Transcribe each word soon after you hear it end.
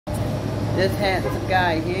This handsome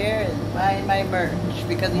guy here is buying my merch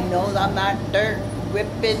because he knows I'm not dirt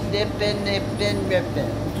whipping, dipping, nipping,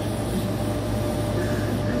 ripping.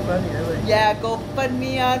 You're funny, really. Yeah, go fund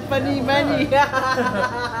me on Funny Money. There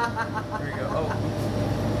we go. Oh.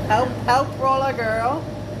 Help Roller Girl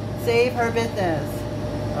save her business.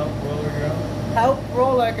 Help Roller Girl. Help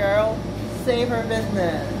Roller Girl save her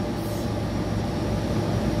business.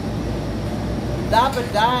 Not a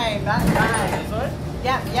dime, not dime. This one?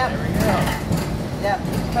 Yep. There we go. Yep.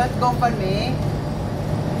 First GoFundMe.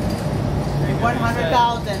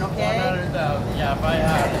 100,000, okay? 100,000. Yeah, if I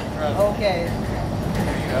had it. Trust me. Okay.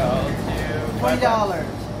 Here we go. Let's do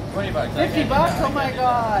 $20. 20 bucks. 50 bucks? Oh my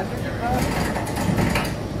god. 50 bucks.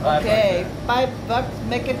 Okay, $5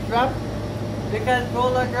 make it drop because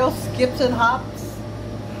Roller Girl skips and hops.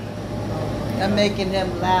 I'm making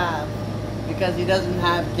him laugh because he doesn't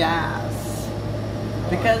have gas.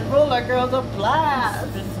 Because Roller Girl's a blast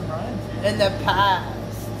Spin some rhymes here. in the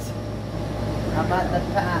past. How about the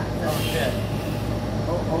past? Oh shit.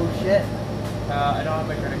 Oh shit. I don't have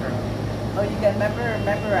my credit card on. Oh, you can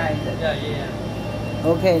memorize it. Yeah.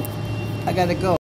 Okay, I gotta go.